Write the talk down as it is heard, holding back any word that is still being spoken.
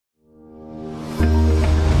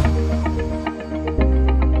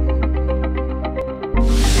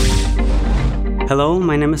Hello,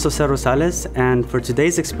 my name is Jose Rosales, and for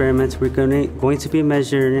today's experiment, we're going to be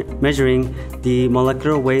measuring the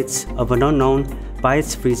molecular weights of an unknown by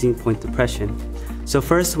its freezing point depression. So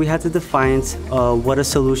first, we had to define what a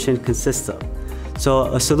solution consists of.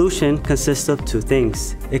 So a solution consists of two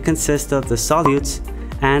things. It consists of the solute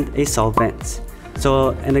and a solvent. So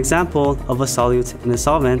an example of a solute and a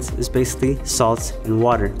solvent is basically salt and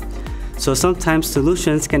water. So sometimes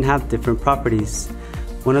solutions can have different properties.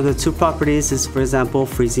 One of the two properties is, for example,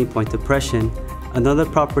 freezing point depression. Another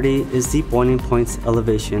property is the boiling point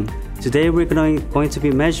elevation. Today we're going to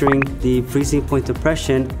be measuring the freezing point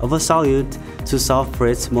depression of a solute to solve for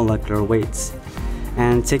its molecular weights.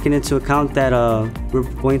 And taking into account that we're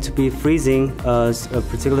going to be freezing a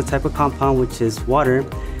particular type of compound, which is water,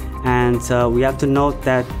 and we have to note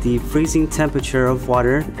that the freezing temperature of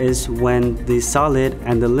water is when the solid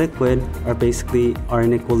and the liquid are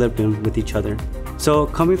in equilibrium with each other. So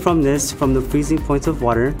coming from this, from the freezing point of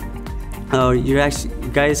water, you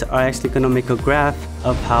guys are actually going to make a graph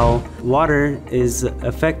of how water is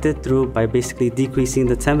affected by basically decreasing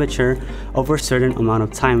the temperature over a certain amount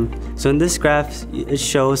of time. So in this graph, it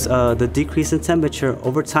shows the decrease in temperature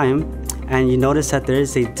over time, and you notice that there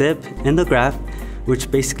is a dip in the graph,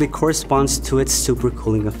 which basically corresponds to its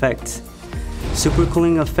supercooling effect.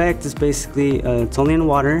 Supercooling effect is basically it's only in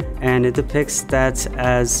water, and it depicts that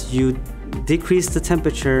as you decrease the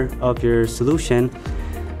temperature of your solution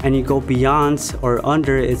and you go beyond or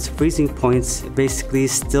under its freezing points, it basically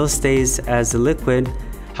still stays as a liquid.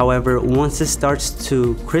 However, once it starts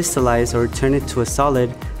to crystallize or turn into a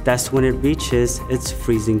solid, that's when it reaches its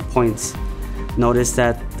freezing points. Notice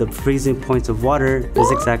that the freezing point of water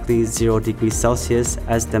is exactly 0 degrees Celsius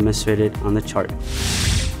as demonstrated on the chart.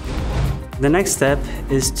 The next step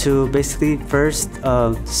is to basically first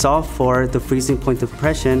solve for the freezing point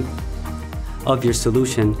depression of your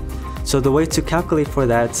solution. So the way to calculate for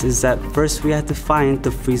that is that first we have to find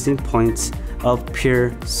the freezing points of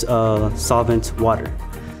pure solvent water.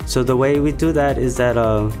 So the way we do that is that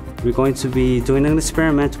we're going to be doing an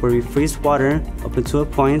experiment where we freeze water up into a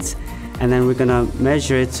point, and then we're gonna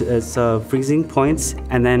measure its freezing points,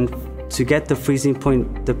 and then to get the freezing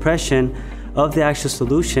point depression of the actual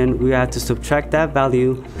solution, we have to subtract that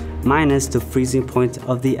value minus the freezing point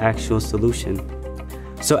of the actual solution.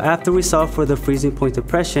 So after we solve for the freezing point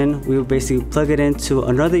depression, we will basically plug it into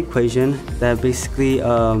another equation that basically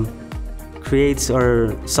creates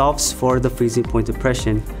or solves for the freezing point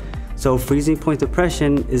depression. So freezing point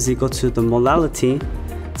depression is equal to the molality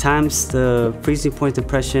times the freezing point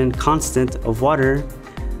depression constant of water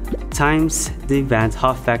times the Van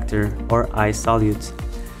Hoff factor, or I solute.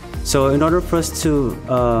 So in order for us to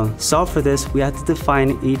solve for this, we have to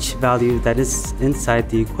define each value that is inside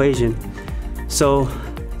the equation. So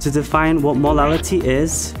to define what molality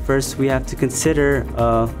is, first we have to consider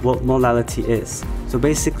what molality is. So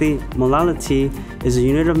basically, molality is a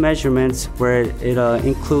unit of measurement where it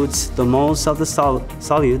includes the moles of the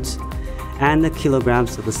solutes and the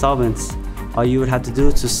kilograms of the solvents. All you would have to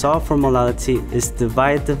do to solve for molality is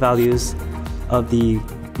divide the values of the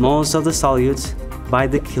moles of the solutes by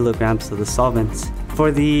the kilograms of the solvents. For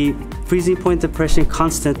the freezing point depression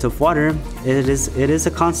constant of water, it is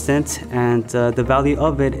a constant, and the value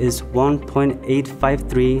of it is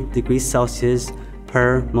 1.853 degrees Celsius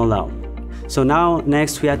per molal. So now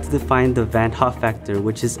next we have to define the Van Hoff factor,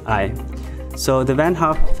 which is I. So the Van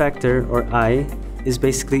Hoff factor, or I, is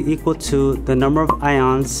basically equal to the number of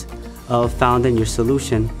ions found in your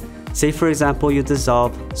solution. Say for example you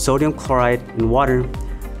dissolve sodium chloride in water.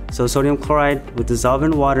 So sodium chloride would dissolve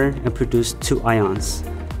in water and produce 2 ions.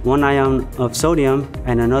 1 ion of sodium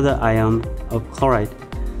and another ion of chloride.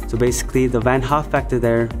 So basically the Van Hoff factor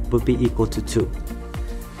there would be equal to 2.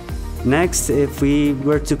 Next, if we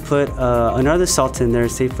were to put another salt in there,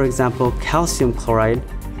 say for example calcium chloride,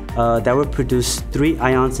 that would produce 3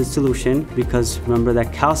 ions in solution, because remember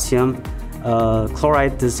that calcium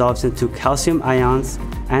chloride dissolves into calcium ions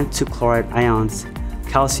and 2 chloride ions.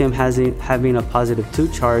 Calcium having a positive 2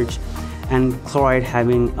 charge and chloride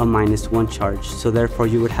having a -1 charge. So therefore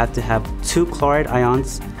you would have to have 2 chloride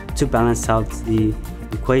ions to balance out the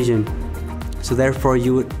equation. So therefore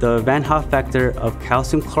the Van Hoff factor of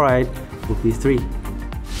calcium chloride would be 3.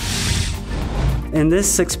 In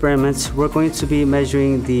this experiment, we're going to be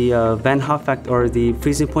measuring the Van Hoff factor, or the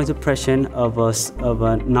freezing point depression of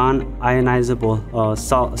a non-ionizable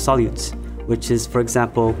solute, which is, for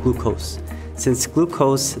example, glucose. Since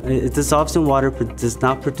glucose, it dissolves in water but does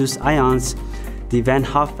not produce ions, the Van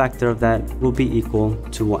Hoff factor of that will be equal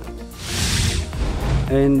to 1.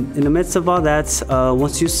 In the midst of all that,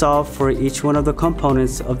 once you solve for each one of the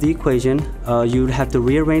components of the equation, you would have to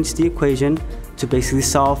rearrange the equation to basically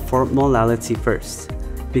solve for molality first,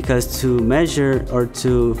 because to measure or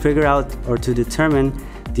to figure out or to determine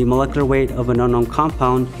the molecular weight of an unknown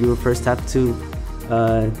compound, you will first have to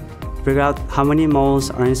figure out how many moles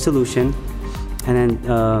are in solution, and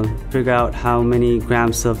then figure out how many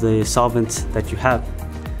grams of the solvent that you have.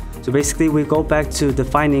 So basically we go back to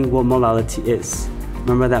defining what molality is.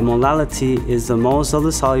 Remember that molality is the moles of the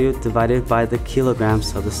solute divided by the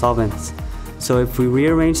kilograms of the solvents. So if we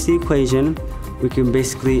rearrange the equation, we can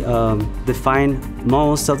basically define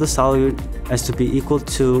moles of the solute as to be equal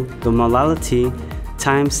to the molality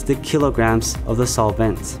times the kilograms of the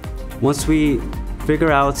solvent. Once we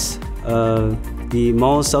figure out the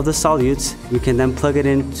moles of the solutes, we can then plug it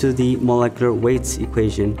into the molecular weights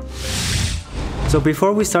equation. So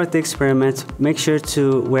before we start the experiment, make sure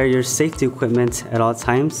to wear your safety equipment at all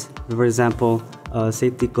times. For example,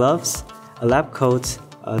 safety gloves, a lab coat,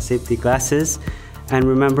 safety glasses, and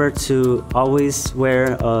remember to always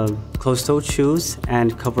wear closed-toed shoes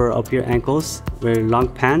and cover up your ankles, wear long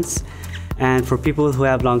pants. And for people who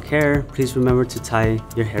have long hair, please remember to tie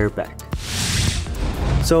your hair back.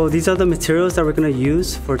 So these are the materials that we're going to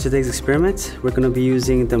use for today's experiment. We're going to be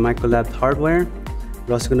using the microlab hardware.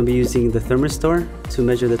 We're also going to be using the thermistor to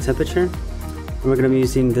measure the temperature. And we're going to be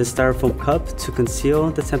using the styrofoam cup to conceal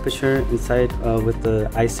the temperature inside with the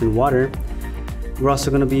ice and water. We're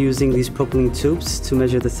also going to be using these propylene tubes to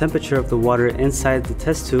measure the temperature of the water inside the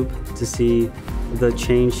test tube to see the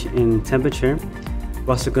change in temperature.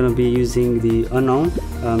 We're also going to be using the unknown.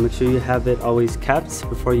 Make sure you have it always capped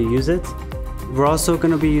before you use it. We're also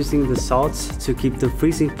going to be using the salts to keep the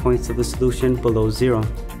freezing points of the solution below 0,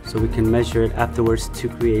 so we can measure it afterwards to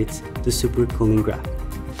create the supercooling graph.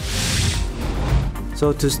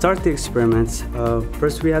 So to start the experiment,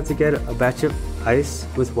 first we have to get a batch of ice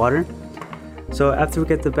with water. So after we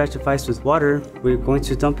get the batch of ice with water, we're going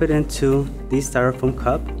to dump it into the styrofoam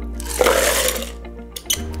cup.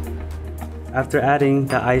 After adding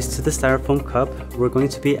the ice to the styrofoam cup, we're going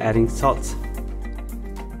to be adding salt.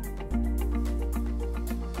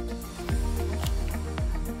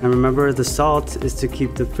 And remember, the salt is to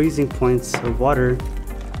keep the freezing points of water,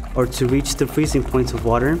 or to reach the freezing points of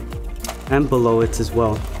water and below it as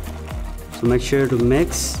well. So make sure to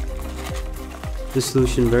mix the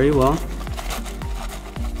solution very well.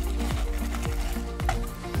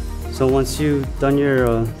 So once you've done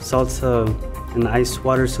your salt and ice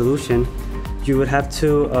water solution, you would have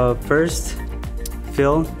to first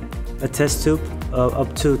fill a test tube of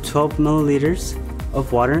up to 12 milliliters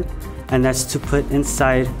of water, and that's to put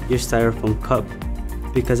inside your styrofoam cup,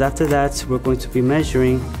 because after that we're going to be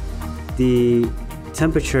measuring the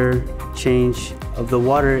temperature change of the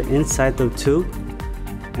water inside the tube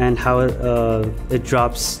and how it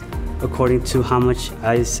drops according to how much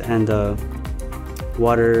ice and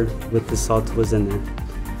water with the salt was in there.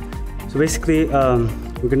 So basically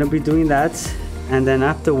we're going to be doing that, and then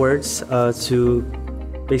afterwards to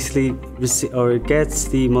basically get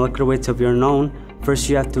the molecular weight of your known, first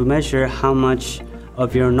you have to measure how much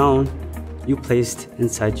of your known you placed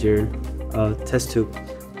inside your test tube.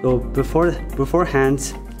 So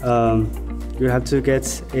beforehand, you have to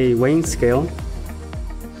get a weighing scale.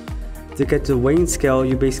 To get the weighing scale,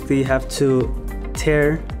 you basically have to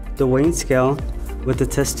tear the weighing scale with the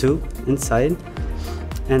test tube inside,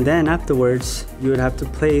 and then afterwards you would have to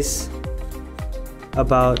place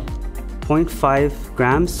about 0.5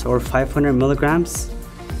 grams or 500 milligrams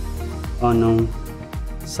unknown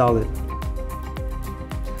solid.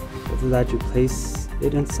 After that, you place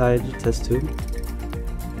it inside your test tube,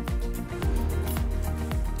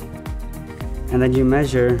 and then you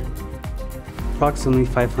measure approximately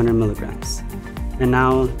 500 milligrams. And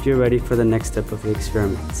now you're ready for the next step of the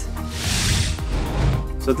experiment.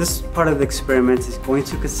 So this part of the experiment is going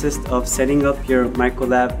to consist of setting up your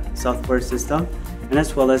microlab software system, and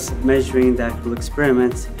as well as measuring the actual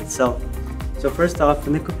experiment itself. So first off,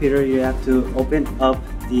 in the computer, you have to open up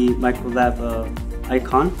the microlab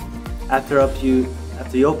icon. After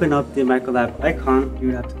you open up the microlab icon,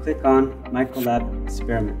 you have to click on microlab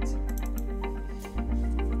experiment.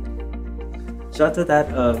 So after that,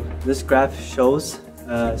 this graph shows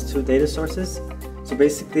 2 data sources. So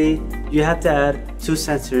basically, you have to add 2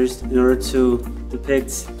 sensors in order to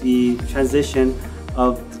depict the transition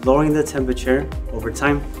of lowering the temperature over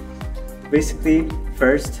time. Basically,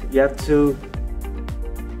 first you have to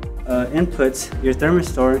input your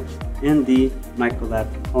thermistor in the microlab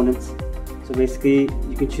components. So basically,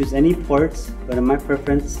 you can choose any ports, but in my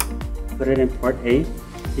preference, put it in port A,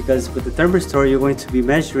 because with the thermistor, you're going to be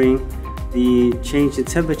measuring the change in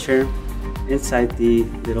temperature inside the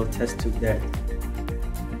little test tube there.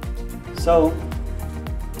 So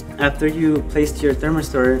After you placed your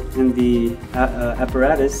thermistor in the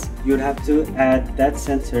apparatus, you would have to add that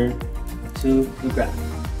sensor to the graph.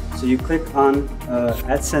 So you click on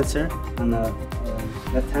Add Sensor on the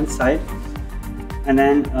left-hand side, and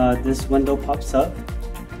then this window pops up.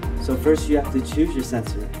 So first you have to choose your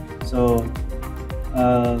sensor. So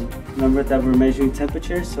remember that we're measuring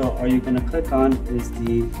temperature, so all you're going to click on is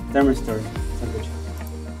the thermistor temperature.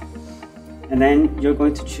 And then you're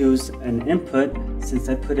going to choose an input. Since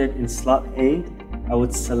I put it in slot A, I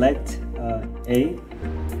would select A,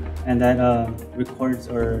 and that records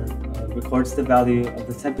the value of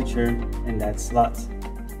the temperature in that slot.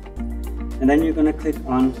 And then you're going to click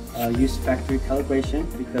on Use Factory Calibration,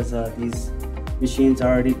 because these machines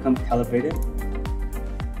already come calibrated.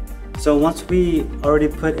 So once we already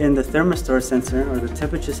put in the thermistor sensor or the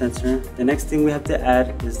temperature sensor, the next thing we have to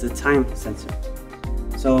add is the time sensor.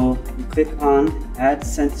 So you click on Add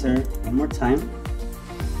Sensor one more time,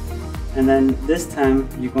 and then this time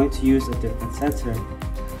you're going to use a different sensor,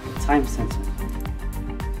 the time sensor.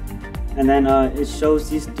 And then it shows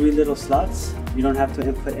these three little slots. You don't have to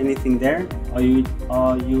input anything there. All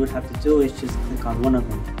you would have to do is just click on one of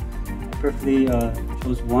them. I perfectly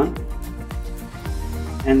chose one.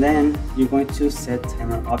 And then you're going to set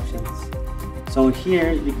timer options. So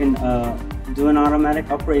here you can do an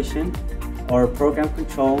automatic operation or program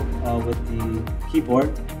control with the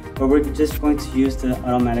keyboard, but we're just going to use the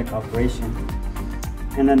automatic operation.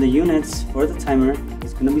 And then the units for the timer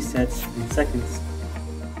is going to be set in seconds.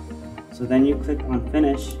 So then you click on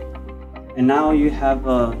Finish, and now you have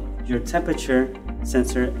your temperature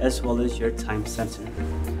sensor as well as your time sensor.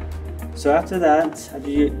 So after that,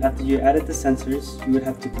 after you added the sensors, you would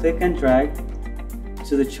have to click and drag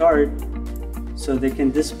to the chart so they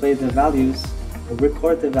can display the values or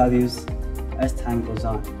record the values as time goes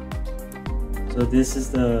on. So this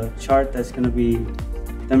is the chart that's going to be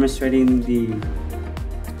demonstrating the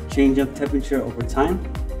change of temperature over time.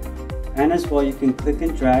 And as well, you can click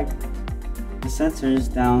and drag the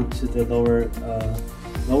sensors down to the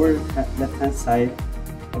lower left-hand side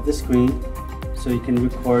of the screen, so you can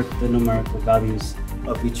record the numerical values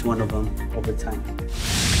of each one of them over time.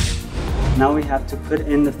 Now we have to put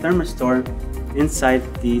in the thermistor inside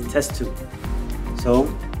the test tube. So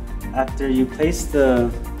after you place the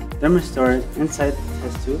thermistor inside the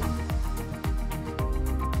test tube,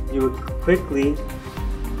 you would quickly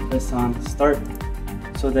press on Start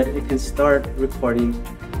so that it can start recording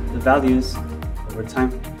the values over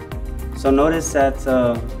time. So notice that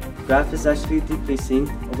the graph is actually decreasing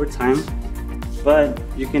over time, but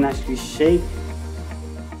you can actually shake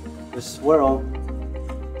or swirl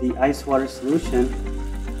the ice water solution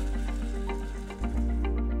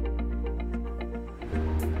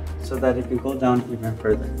so that it can go down even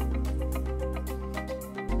further.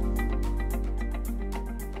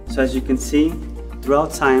 So as you can see,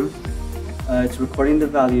 throughout time, it's recording the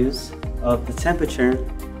values of the temperature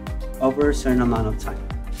over a certain amount of time.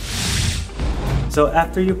 So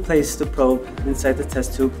after you place the probe inside the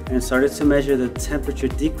test tube and started to measure the temperature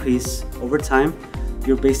decrease over time,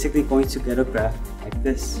 you're basically going to get a graph like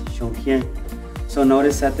this shown here. So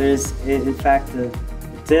notice that there is in fact a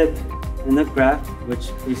dip in the graph, which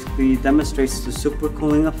basically demonstrates the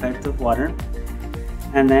supercooling effect of water,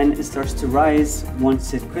 and then it starts to rise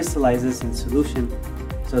once it crystallizes in solution.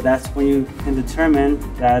 So that's when you can determine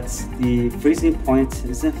that the freezing point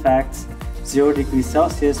is in fact 0 degrees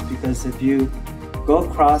Celsius, because if you go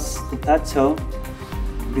across the plateau,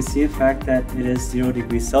 you can see in fact that it is 0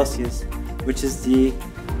 degrees Celsius, which is the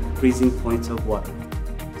freezing point of water.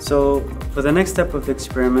 So for the next step of the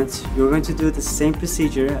experiment, you're going to do the same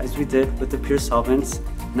procedure as we did with the pure solvents,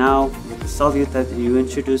 now with the solute that you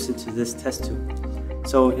introduce into this test tube.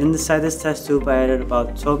 So inside this test tube, I added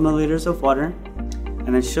about 12 milliliters of water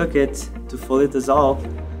and then shook it to fully dissolve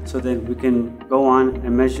so that we can go on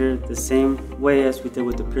and measure the same way as we did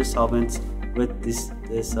with the pure solvents with this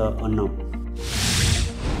unknown.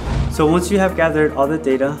 So once you have gathered all the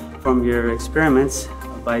data from your experiments,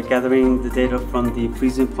 by gathering the data from the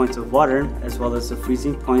freezing point of water as well as the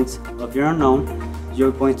freezing point of your unknown,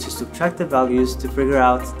 you're going to subtract the values to figure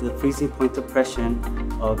out the freezing point depression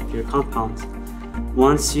of your compound.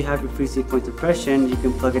 Once you have your freezing point depression, you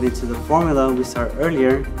can plug it into the formula we saw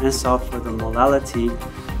earlier and solve for the molality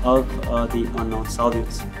of the unknown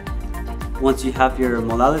solutes. Once you have your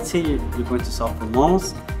molality, you're going to solve for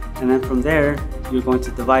moles, and then from there you're going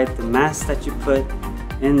to divide the mass that you put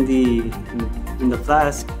in the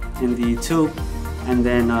flask, in the tube, and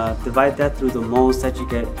then divide that through the moles that you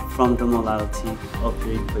get from the molality of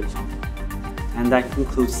your equation. And that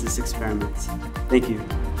concludes this experiment. Thank you.